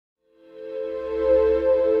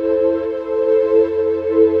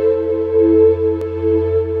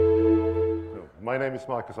is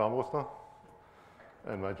Markus Armbruster,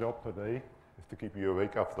 and my job today is to keep you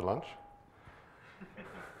awake after lunch.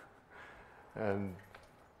 And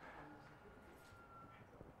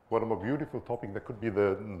what a more beautiful topic that could be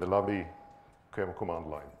the lovely QEMU command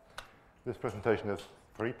line. This presentation has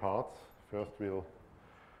 3 parts. First, we'll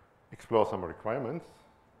explore some requirements.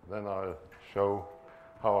 Then I'll show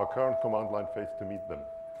how our current command line fails to meet them.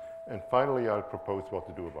 And finally, I'll propose what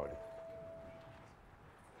to do about it.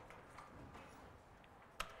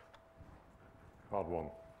 Part 1.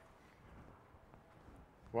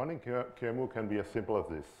 Running QEMU can be as simple as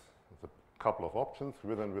this. There's a couple of options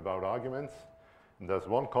with and without arguments. And there's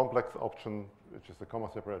one complex option, which is a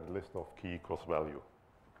comma-separated list of key equals value.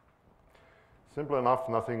 Simple enough,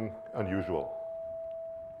 nothing unusual.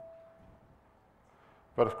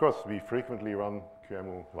 But of course, we frequently run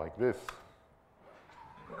QEMU like this.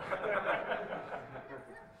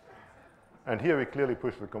 And here we clearly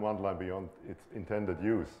push the command line beyond its intended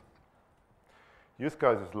use. Use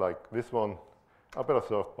cases like this one are better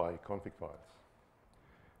served by config files.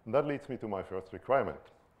 And that leads me to my first requirement.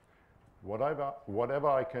 Whatever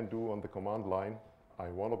I can do on the command line, I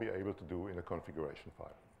want to be able to do in a configuration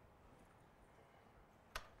file.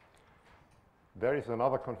 There is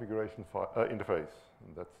another configuration interface,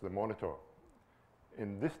 and that's the monitor.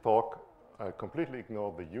 In this talk, I completely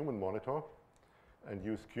ignore the human monitor and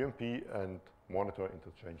use QMP and monitor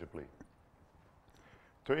interchangeably.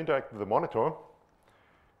 To interact with the monitor,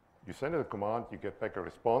 you send it a command, you get back a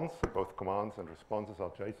response. Both commands and responses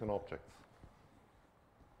are JSON objects.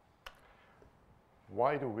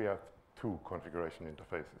 Why do we have 2 configuration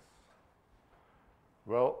interfaces?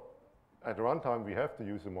 Well, at runtime, we have to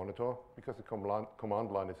use a monitor because the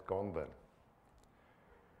command line is gone then.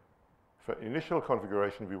 For initial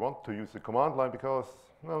configuration, we want to use the command line because,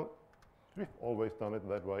 well, we've always done it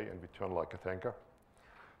that way and we turn like a tanker.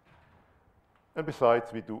 And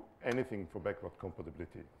besides, we do anything for backward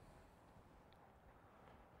compatibility.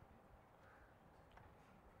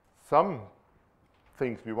 Some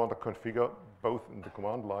things we want to configure both in the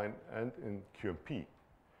command line and in QMP.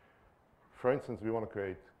 For instance, we want to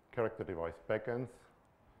create character device backends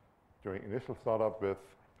during initial startup with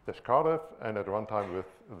 -cardef and at runtime with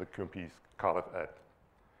the QMP's cardef add.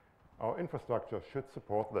 Our infrastructure should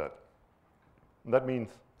support that. And that means,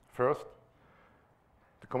 first,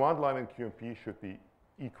 the command line in QMP should be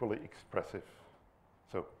equally expressive.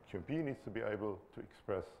 So QMP needs to be able to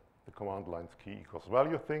express the command line's key equals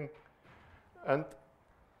value thing, and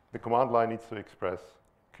the command line needs to express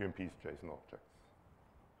QMP's JSON objects.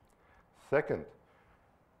 Second,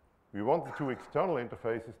 we want the 2 external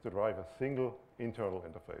interfaces to drive a single internal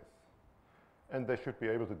interface, and they should be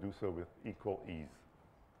able to do so with equal ease.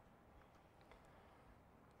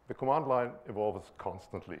 The command line evolves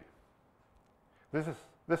constantly.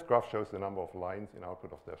 This graph shows the number of lines in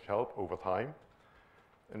output of -help over time,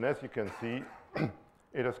 and as you can see,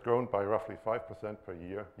 it has grown by roughly 5% per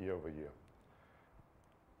year, year over year.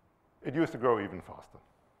 It used to grow even faster.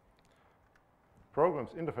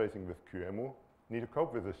 Programs interfacing with QEMU need to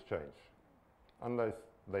cope with this change. Unless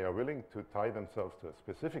they are willing to tie themselves to a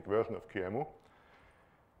specific version of QEMU,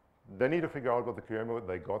 they need to figure out what the QEMU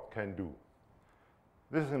they got can do.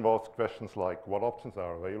 This involves questions like what options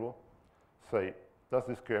are available. Say, does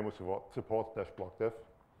this QEMU support -blockdef?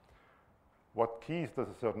 What keys does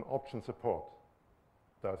a certain option support?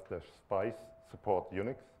 Does -spice support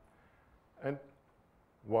Unix? And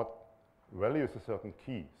what values a certain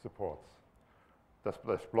key supports? Does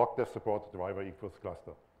 -blockdef support driver equals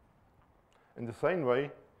cluster? In the same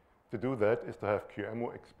way, to do that is to have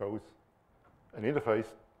QEMU expose an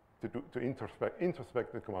interface to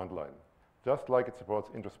introspect the command line, just like it supports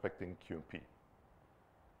introspecting QMP.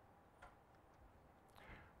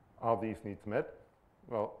 Are these needs met?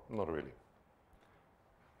 Well, not really.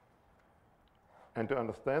 And to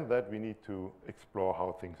understand that, we need to explore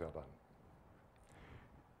how things are done.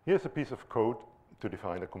 Here's a piece of code to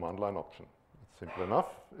define a command line option. It's simple enough.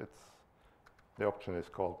 The option is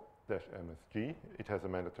called -msg. It has a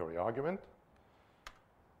mandatory argument.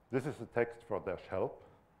 This is the text for -help.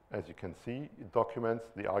 As you can see, it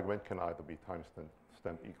documents the argument can either be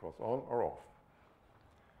timestamp equals on or off.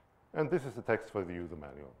 And this is the text for the user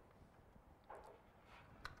manual.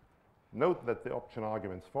 Note that the option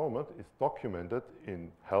arguments format is documented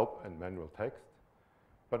in help and manual text,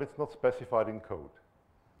 but it's not specified in code.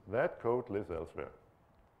 That code lives elsewhere.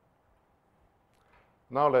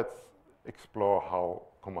 Now let's explore how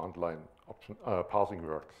command line option parsing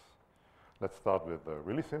works. Let's start with a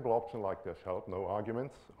really simple option like -help, no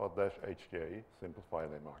arguments, or -hda, simple file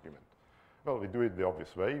name argument. Well, we do it the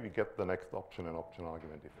obvious way. We get the next option and option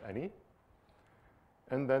argument, if any.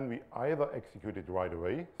 And then we either execute it right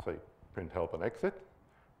away, say print help and exit,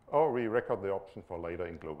 or we record the option for later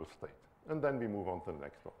in global state. And then we move on to the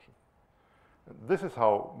next option. And this is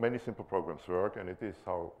how many simple programs work, and it is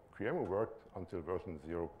how QEMU worked until version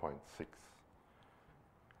 0.6.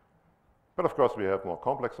 But of course, we have more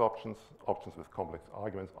complex options, options with complex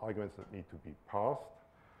arguments, arguments that need to be parsed.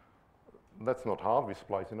 That's not hard. We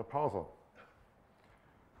splice in a parser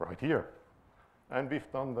right here. And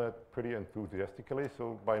we've done that pretty enthusiastically,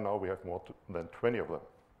 so by now we have more than 20 of them,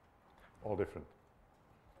 all different.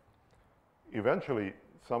 Eventually,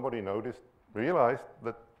 somebody realized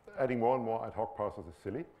that adding more and more ad hoc parsers is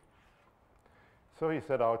silly. So he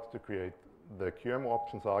set out to create the QEMU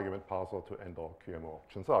options argument parser to end all QEMU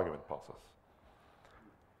options argument parsers.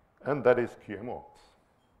 And that is QEMU ops.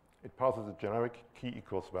 It parses a generic key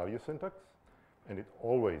equals value syntax, and it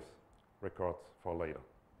always records for later.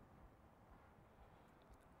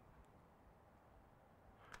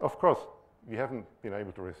 Of course, we haven't been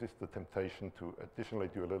able to resist the temptation to additionally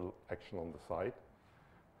do a little action on the side.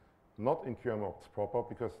 Not in QEMU ops proper,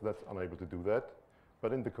 because that's unable to do that,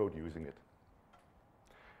 but in the code using it.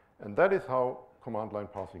 And that is how command line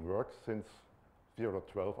parsing works since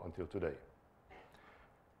 0.12 until today.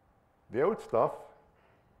 The old stuff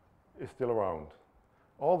is still around.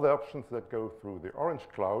 All the options that go through the orange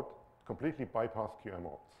cloud completely bypass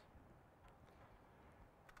QEMU ops.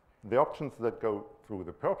 The options that go through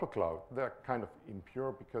the purple cloud, they're kind of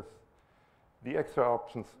impure because the extra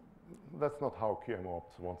options, that's not how QEMU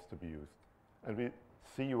ops wants to be used. And we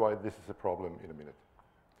see why this is a problem in a minute.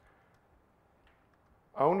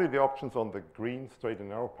 Only the options on the green straight and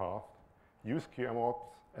narrow path use QEMU ops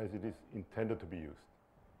as it is intended to be used.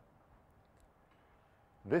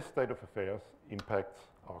 This state of affairs impacts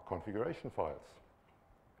our configuration files.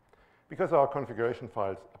 Because our configuration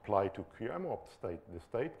files apply to QEMU ops state, the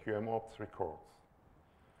state QEMU ops records.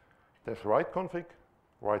 There's write config,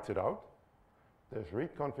 writes it out. There's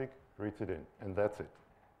read config, reads it in, and that's it.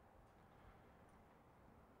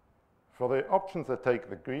 For the options that take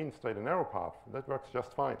the green straight and narrow path, that works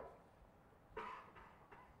just fine.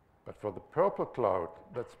 But for the purple cloud,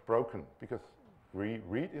 that's broken because we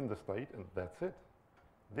read in the state and that's it.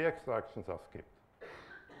 The extra actions are skipped.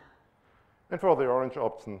 And for the orange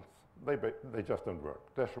options, they just don't work.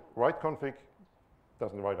 There's write config,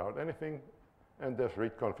 doesn't write out anything, and there's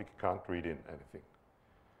read config, can't read in anything.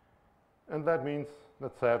 And that means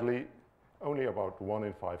that sadly, only about 1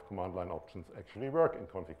 in 5 command line options actually work in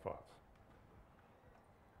config files.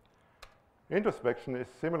 Introspection is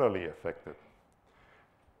similarly affected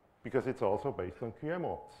because it's also based on QEMU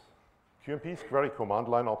ops. QMP's query command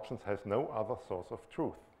line options has no other source of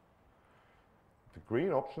truth. The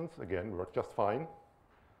green options, again, work just fine.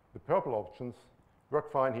 The purple options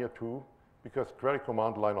work fine here too, because query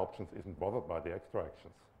command line options isn't bothered by the extra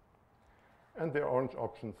actions. And the orange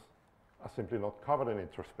options are simply not covered in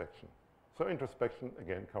introspection. So introspection,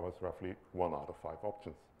 again, covers roughly 1 out of 5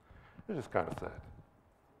 options, which is kind of sad.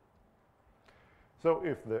 So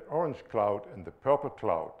if the orange cloud and the purple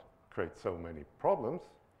cloud create so many problems,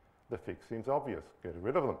 the fix seems obvious. Get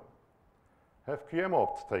rid of them. Have QEMU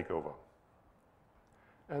ops take over.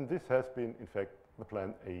 And this has been, in fact, the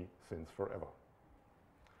plan A since forever.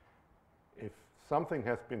 If something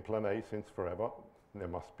has been plan A since forever, there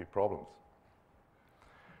must be problems.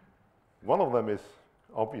 One of them is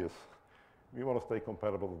obvious. We want to stay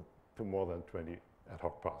compatible to more than 20 ad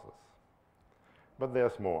hoc parsers. But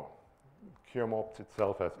there's more. QEMU ops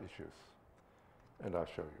itself has issues, and I'll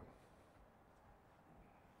show you.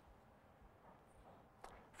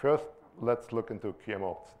 First, let's look into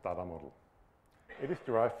QEMU ops data model. It is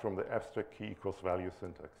derived from the abstract key equals value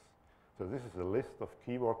syntax. So this is a list of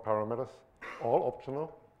keyword parameters, all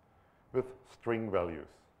optional, with string values.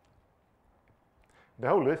 The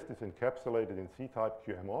whole list is encapsulated in C-type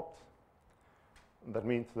QEMU ops. That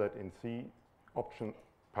means that in C, option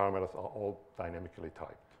parameters are all dynamically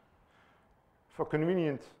typed. For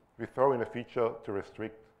convenience, we throw in a feature to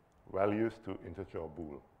restrict values to integer or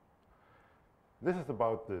bool. This is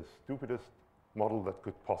about the stupidest model that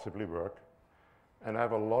could possibly work, and I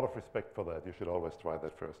have a lot of respect for that. You should always try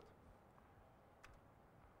that first.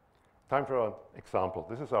 Time for an example.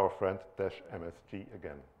 This is our friend -msg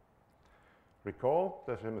again. Recall,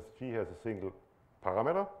 -msg has a single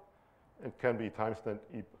parameter and can be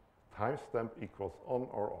timestamp equals on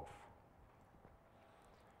or off.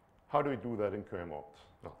 How do we do that in QEMU ops?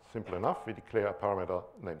 Well, simple enough. We declare a parameter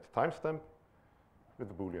named timestamp with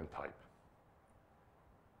a Boolean type.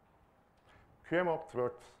 QEMU ops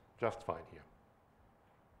works just fine here.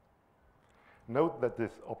 Note that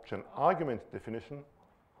this option argument definition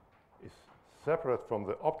is separate from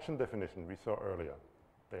the option definition we saw earlier.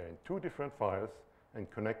 They're in two different files and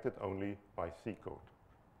connected only by C code.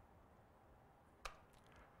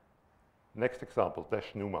 Next example,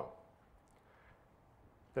 -numa.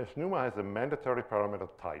 -numa has a mandatory parameter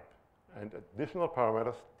type and additional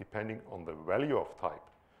parameters depending on the value of type.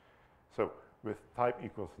 So with type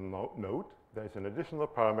equals node, there is an additional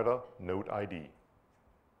parameter, node ID.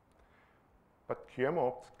 But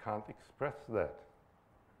QEMU can't express that.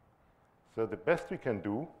 So the best we can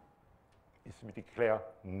do is we declare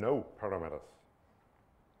no parameters.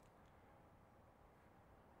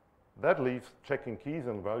 That leaves checking keys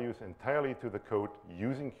and values entirely to the code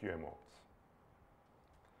using QEMU.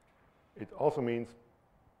 It also means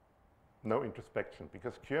no introspection,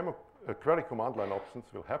 because query command line options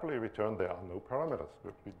will happily return there are no parameters.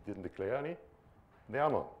 We didn't declare any, there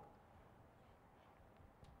are none.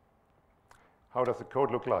 How does the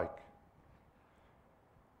code look like?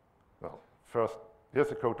 Well, first, here's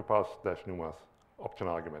the code to pass -numa's option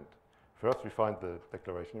argument. First, we find the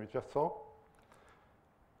declaration we just saw.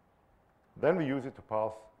 Then we use it to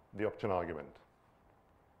pass the option argument.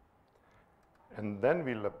 And then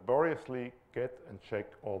we laboriously get and check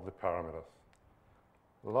all the parameters.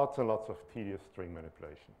 Lots and lots of tedious string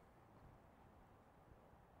manipulation.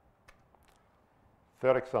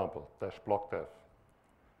 Third example, -blockdev.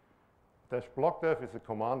 -blockdev is a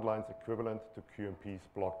command line's equivalent to QMP's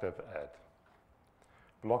blockdev add.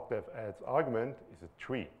 Blockdev add's argument is a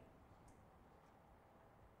tree.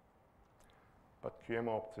 But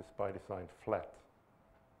QEMU is by design flat.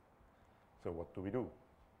 So what do?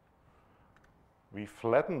 We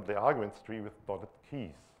flatten the arguments tree with dotted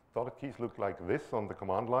keys. Dotted keys look like this on the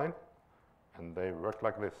command line, and they work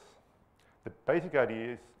like this. The basic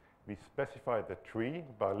idea is we specify the tree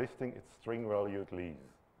by listing its string valued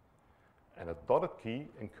leaves. And a dotted key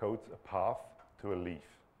encodes a path to a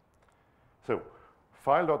leaf. So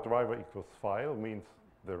file.driver equals file means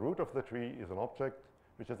the root of the tree is an object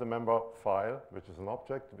which has a member file, which is an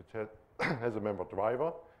object which has a member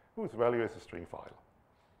driver, whose value is a string file.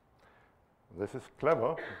 This is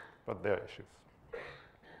clever, but there are issues.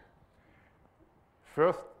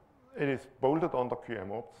 First, it is bolted under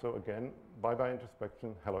QEMU, so again, bye-bye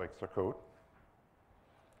introspection, hello extra code.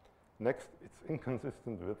 Next, it's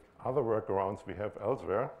inconsistent with other workarounds we have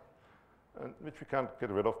elsewhere, and which we can't get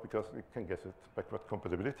rid of because we can guess it backward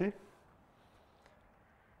compatibility.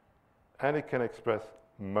 And it can express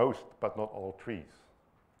most, but not all trees.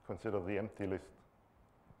 Consider the empty list.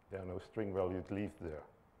 There are no string valued leaves there.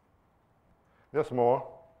 There's more,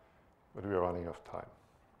 but we are running out of time.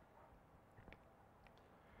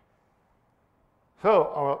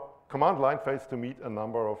 So our command line fails to meet a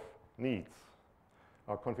number of needs.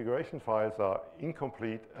 Our configuration files are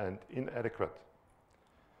incomplete and inadequate.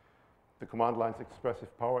 The command line's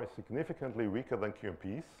expressive power is significantly weaker than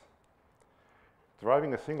QMP's.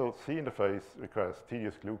 Driving a single C interface requires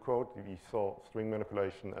tedious glue code. We saw string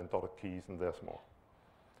manipulation and dotted keys, and there's more.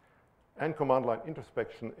 And command line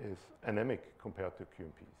introspection is anemic compared to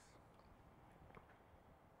QMP's.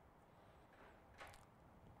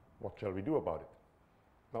 What shall we do about it?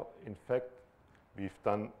 Well, in fact, we've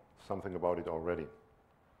done something about it already.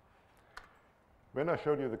 When I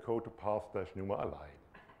showed you the code to pass -numa, I lied.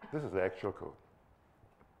 This is the actual code.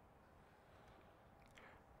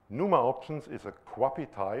 Numa options is a QAPI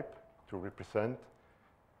type to represent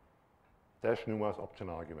 -numa's option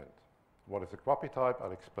argument. What is a QAPI type?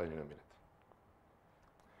 I'll explain in a minute.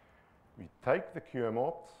 We take the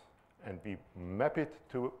QEMU and we map it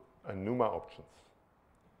to a NUMA options.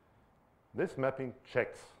 This mapping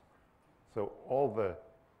checks. So all the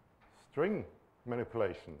string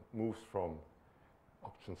manipulation moves from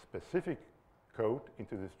option-specific code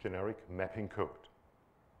into this generic mapping code.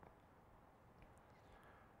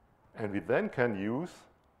 And we then can use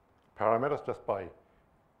parameters just by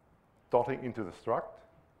dotting into the struct.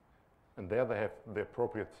 And there they have the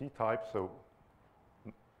appropriate C type, so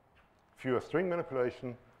fewer string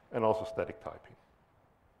manipulation and also static typing.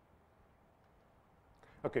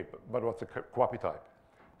 Okay, but what's a QAPI type?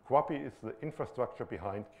 QAPI is the infrastructure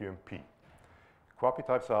behind QMP. QAPI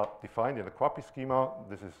types are defined in the QAPI schema.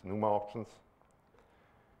 This is NUMA options,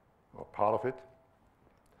 or part of it.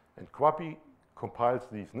 And QAPI compiles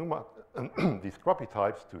these these QAPI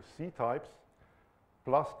types to C types,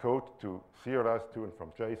 plus code to serialize to and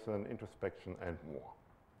from JSON, introspection, and more.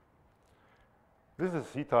 This is a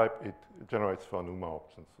C type it generates for NUMA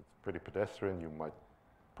options. It's pretty pedestrian. You might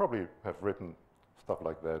probably have written stuff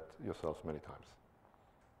like that yourselves many times.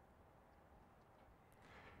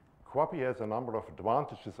 QAPI has a number of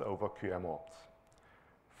advantages over QEMU.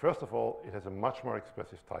 First of all, it has a much more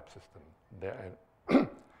expressive type system.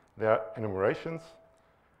 There are enumerations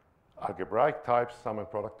algebraic types, sum and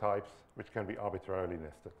product types, which can be arbitrarily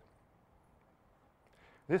nested.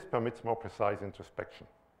 This permits more precise introspection.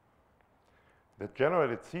 The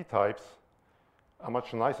generated C-types are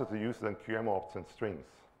much nicer to use than QEMU opts and strings.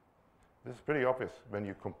 This is pretty obvious when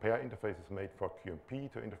you compare interfaces made for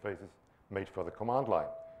QMP to interfaces made for the command line.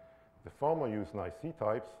 The former use nice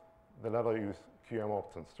C-types, the latter use QEMU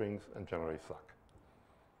opts and strings and generally suck.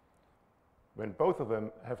 When both of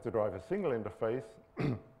them have to drive a single interface,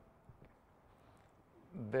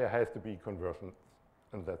 there has to be conversions,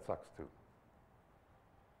 and that sucks too.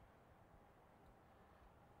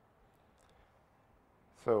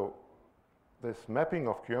 So this mapping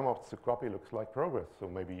of QEMU opts to QAPI looks like progress, so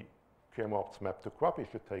maybe QEMU opts map to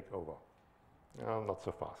QAPI should take over. Not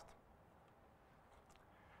so fast.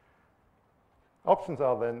 Options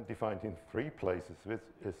are then defined in 3 places, which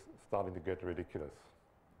is starting to get ridiculous.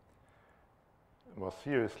 More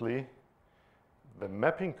seriously, the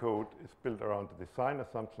mapping code is built around the design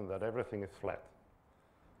assumption that everything is flat,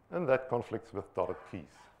 and that conflicts with dotted keys.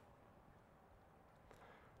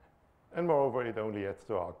 And moreover, it only adds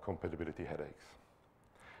to our compatibility headaches.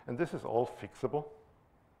 And this is all fixable,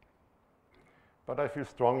 but I feel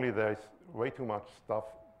strongly there is way too much stuff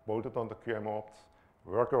bolted on the QEMU opts,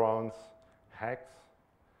 workarounds, hacks.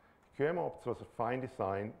 QEMU opts was a fine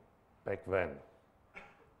design back then.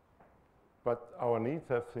 But our needs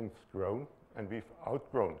have since grown, and we've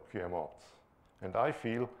outgrown QEMU opts. And I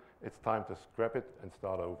feel it's time to scrap it and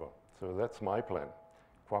start over. So that's my plan.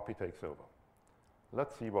 QAPI takes over.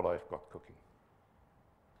 Let's see what I've got cooking.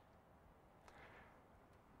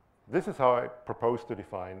 This is how I propose to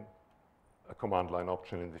define a command line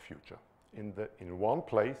option in the future. In one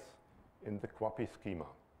place in the QAPI schema.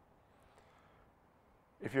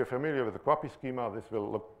 If you're familiar with the QAPI schema, this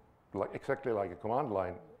will look exactly like a command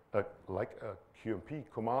line, like a QMP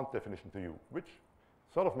command definition to you, which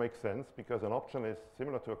sort of makes sense because an option is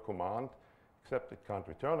similar to a command, except it can't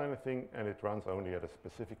return anything and it runs only at a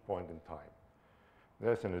specific point in time.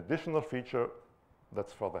 There's an additional feature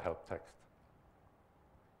that's for the help text.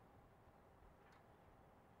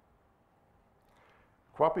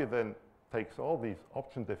 QAPI then takes all these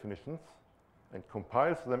option definitions and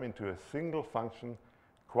compiles them into a single function,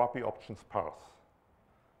 QAPI options parse.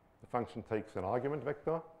 The function takes an argument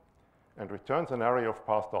vector and returns an array of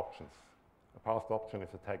parsed options. A parsed option is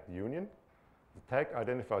a tagged union. The tag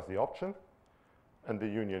identifies the option, and the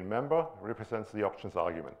union member represents the option's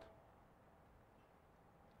argument.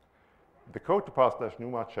 The code to parse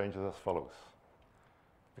 -numa changes as follows.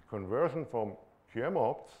 The conversion from QEMU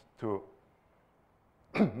opts to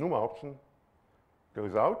NUMA option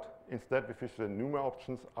goes out. Instead, we fish the NUMA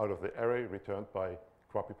options out of the array returned by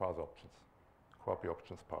QAPI parse options, QAPI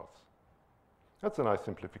options parse. That's a nice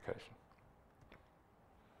simplification.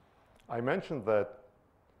 I mentioned that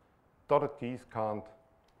dotted keys can't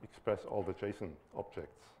express all the JSON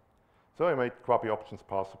objects. So I made QAPI options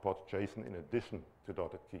parse support JSON in addition to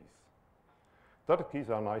dotted keys. Dotted keys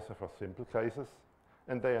are nicer for simple cases,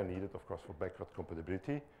 and they are needed, of course, for backward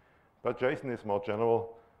compatibility. But JSON is more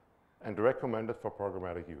general and recommended for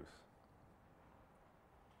programmatic use.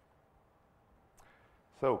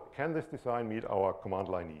 So can this design meet our command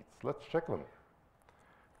line needs? Let's check them.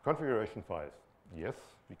 Configuration files. Yes,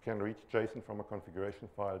 we can read JSON from a configuration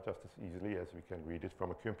file just as easily as we can read it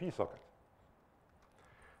from a QMP socket.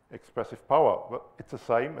 Expressive power. Well, it's the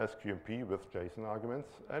same as QMP with JSON arguments,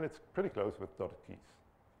 and it's pretty close with dotted keys.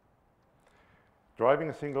 Driving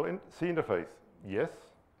a single C interface. Yes,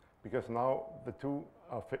 because now the two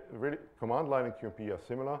are really, command line and QMP are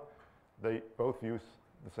similar. They both use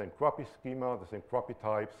the same QAPI schema, the same QAPI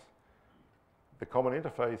types. The common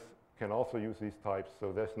interface can also use these types,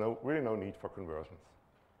 so there's really no need for conversions.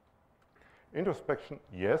 Introspection,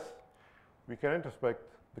 yes. We can introspect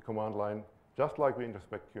the command line just like we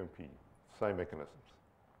introspect QMP, same mechanisms.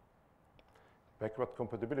 Backward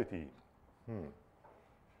compatibility.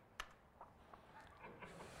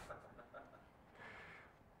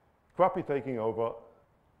 QAPI taking over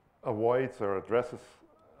avoids or addresses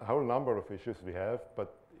a whole number of issues we have,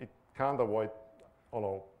 but it can't avoid all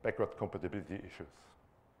our backward compatibility issues.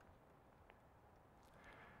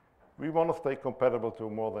 We want to stay compatible to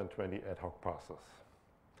more than 20 ad hoc parsers.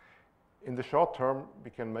 In the short term,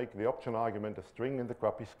 we can make the option argument a string in the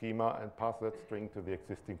QAPI schema and pass that string to the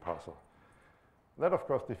existing parser. That, of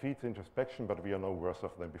course, defeats introspection, but we are no worse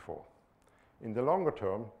off than before. In the longer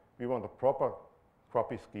term, we want a proper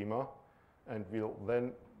QAPI schema, and we'll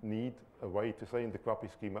then need a way to say in the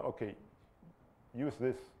QAPI schema, okay, use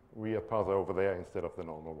this weird parser over there instead of the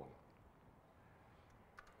normal one.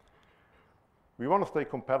 We want to stay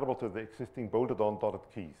compatible to the existing bolted-on dotted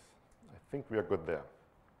keys. I think we are good there.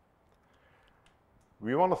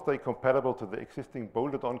 We want to stay compatible to the existing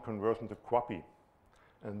bolted-on conversion to QAPI.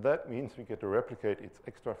 And that means we get to replicate its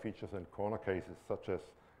extra features and corner cases, such as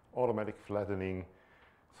automatic flattening,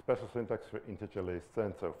 special syntax for integer lists,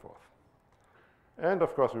 and so forth. And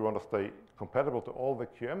of course, we want to stay compatible to all the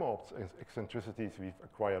QEMU eccentricities we've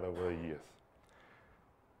acquired over the years.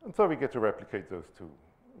 And so we get to replicate those too.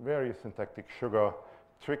 Various syntactic sugar,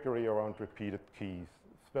 trickery around repeated keys,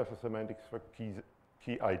 special semantics for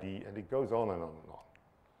key ID, and it goes on and on and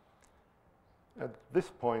on. At this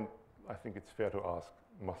point, I think it's fair to ask,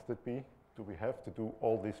 must it be? Do we have to do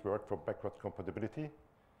all this work for backward compatibility?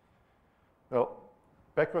 Well,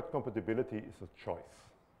 backward compatibility is a choice.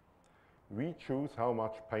 We choose how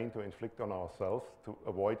much pain to inflict on ourselves to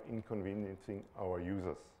avoid inconveniencing our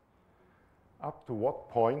users. Up to what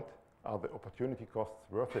point are the opportunity costs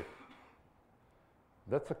worth it?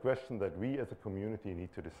 That's a question that we as a community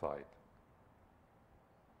need to decide.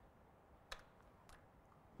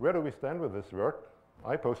 Where do we stand with this work?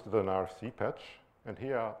 I posted an RFC patch, and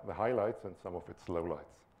here are the highlights and some of its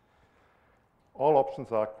lowlights. All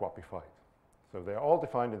options are QAPified. So they're all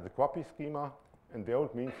defined in the QAPI schema, and the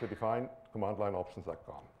old means to define command line options are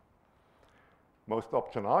gone. Most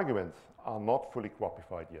option arguments are not fully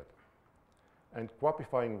QAPified yet. And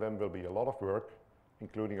QAPifying them will be a lot of work,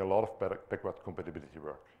 including a lot of backward compatibility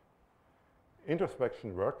work.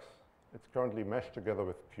 Introspection works. It's currently meshed together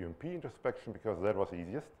with QMP introspection because that was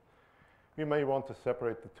easiest. We may want to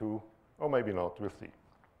separate the two, or maybe not, we'll see.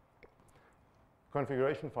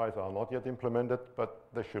 Configuration files are not yet implemented, but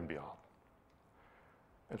they shouldn't be hard.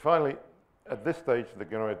 And finally, at this stage,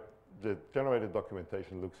 the generated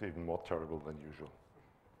documentation looks even more terrible than usual.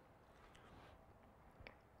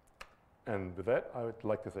 And with that, I would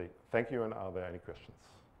like to say thank you, and are there any questions?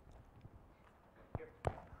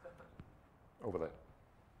 Yep. Over there.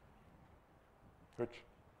 Rich?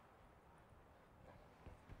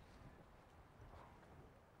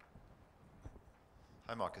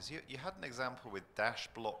 Hi, Markus. You had an example with dash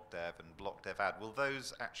block dev and block dev add. Will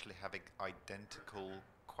those actually have identical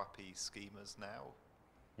QAPI schemas now?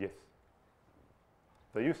 Yes.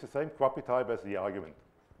 They use the same QAPI type as the argument.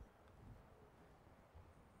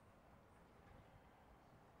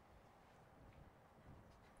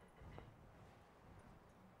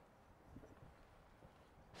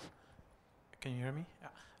 Can you hear me?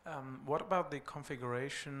 Yeah. What about the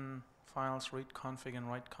configuration files, read config and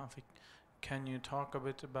write config? Can you talk a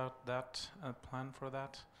bit about that, plan for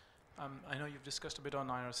that? I know you've discussed a bit on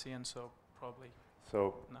IRC, and so probably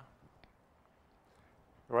So no.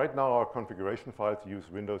 right now our configuration files use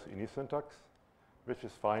Windows ini syntax, which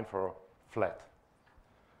is fine for flat,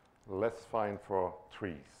 less fine for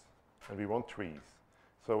trees, and we want trees.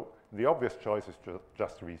 So the obvious choice is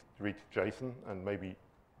just to read JSON and maybe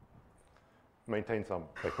maintain some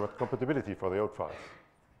backward compatibility for the old files.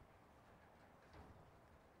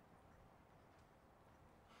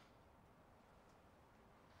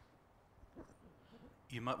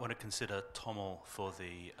 You might want to consider TOML for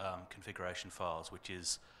the configuration files, which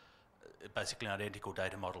is basically an identical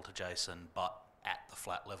data model to JSON, but at the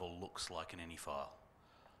flat level looks like an ini file.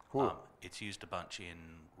 Cool. It's used a bunch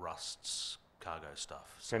in Rust's cargo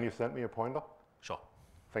stuff. So Can you send me a pointer? sure.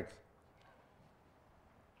 Thanks.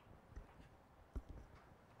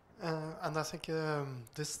 And I think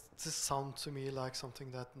this sounds to me like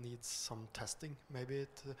something that needs some testing. Maybe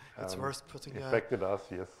it's worth putting Affected us,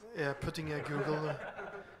 yes. putting a Google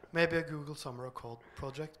maybe a Google Summer of Code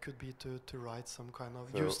project could be to write some kind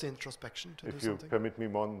of So use the introspection to do If you something. permit me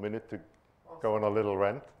 1 minute to go on a little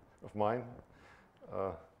rant of mine.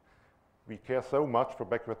 We care so much for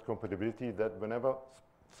backward compatibility that whenever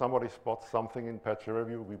somebody spots something in patch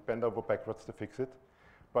review, we bend over backwards to fix it.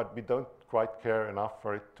 But we don't quite care enough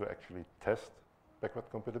for it to actually test backward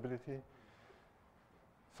compatibility.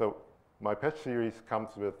 So my patch series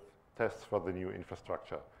comes with tests for the new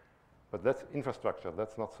infrastructure. But that's infrastructure,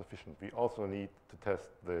 that's not sufficient. We also need to test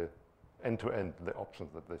the end-to-end, the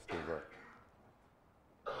options that they still work.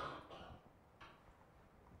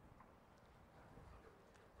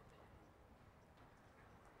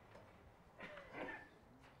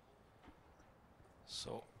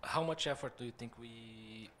 So how much effort do you think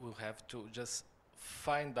we will have to just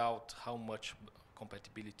find out how much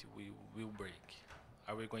compatibility we will break?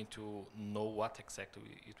 Are we going to know what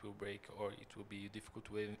exactly it will break, or it will be difficult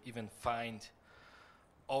to even find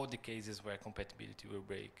all the cases where compatibility will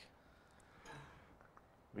break?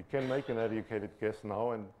 We can make an educated guess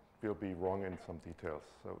now, and we'll be wrong in some details.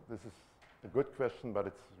 So this is a good question, but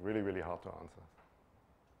it's really, really hard to answer.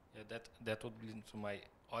 Yeah, that would lead to my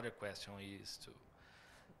other question is to,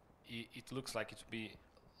 it looks like it would be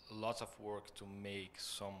lots of work to make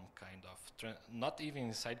some kind of, not even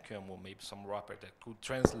inside QEMU, maybe some wrapper that could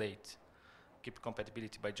translate, keep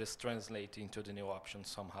compatibility by just translate into the new options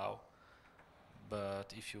somehow.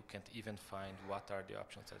 But if you can't even find what are the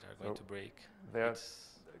options that are going to break,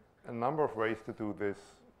 there's a number of ways to do this.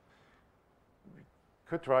 We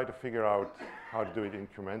could try to figure out how to do it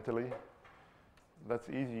incrementally. That's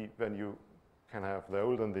easy when you can have the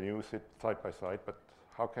old and the new sit side by side, but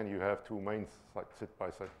how can you have two mains sit by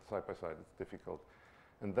side, It's difficult.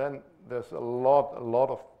 And then there's a lot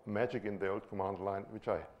of magic in the old command line, which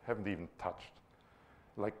I haven't even touched,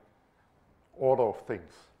 like order of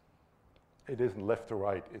things. It isn't left to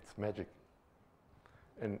right, it's magic.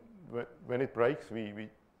 And when it breaks, we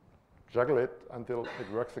juggle it until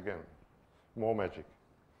it works again. More magic.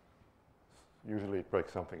 Usually it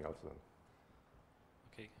breaks something else then.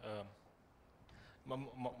 Okay. One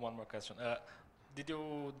more question. Did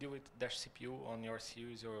you deal with dash CPU on your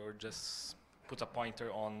series, or just put a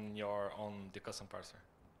pointer on the custom parser?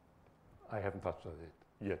 I haven't touched it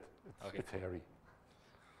yet. It's hairy.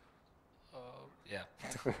 Yeah.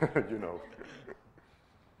 You know.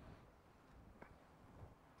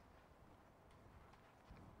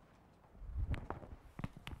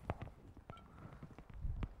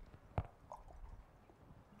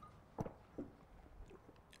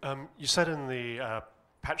 You said in the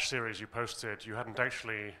patch series you posted you hadn't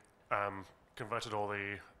actually converted all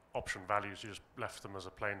the option values, you just left them as a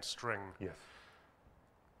plain string. Yes.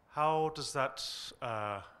 How does that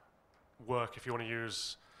work if you want to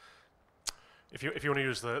use if you want to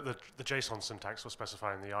use the JSON syntax for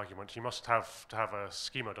specifying the argument? You must have to have a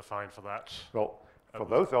schema defined for that. Well, for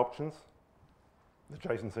those options, the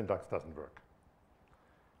JSON syntax doesn't work.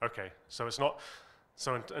 Okay, so it's not.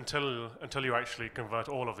 So until you actually convert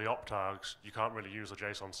all of the optargs, you can't really use the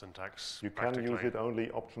JSON syntax. You can use it only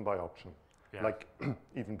option by option. Yeah. Like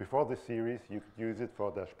even before this series, you could use it for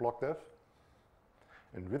dash block dev,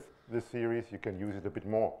 and with this series, you can use it a bit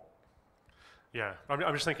more. Yeah, I'm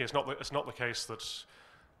just thinking it's not the case that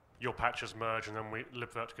your patches merge and then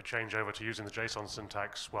libvirt could change over to using the JSON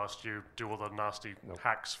syntax whilst you do all the nasty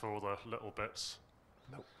hacks for all the little bits.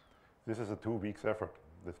 No, this is a 2 weeks effort.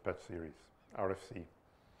 This patch series. RFC.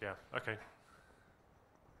 Yeah, okay.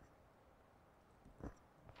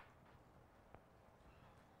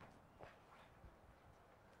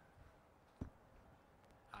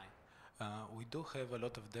 Hi. We do have a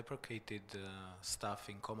lot of deprecated stuff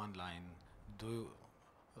in command line.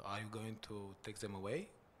 Are you going to take them away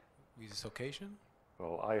with this occasion?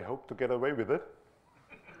 Well, I hope to get away with it.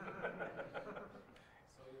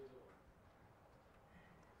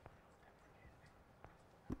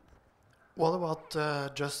 What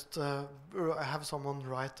about just have someone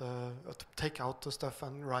write, take out the stuff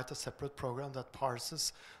and write a separate program that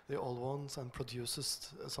parses the old ones and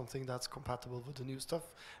produces something that's compatible with the new stuff,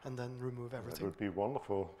 and then remove everything? That would be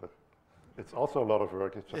wonderful, but it's also a lot of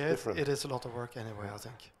work. It's just different. It is a lot of work anyway, I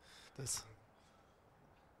think.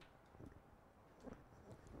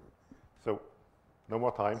 So, no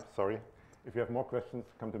more time, sorry. If you have more questions,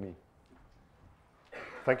 come to me.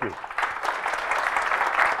 Thank you.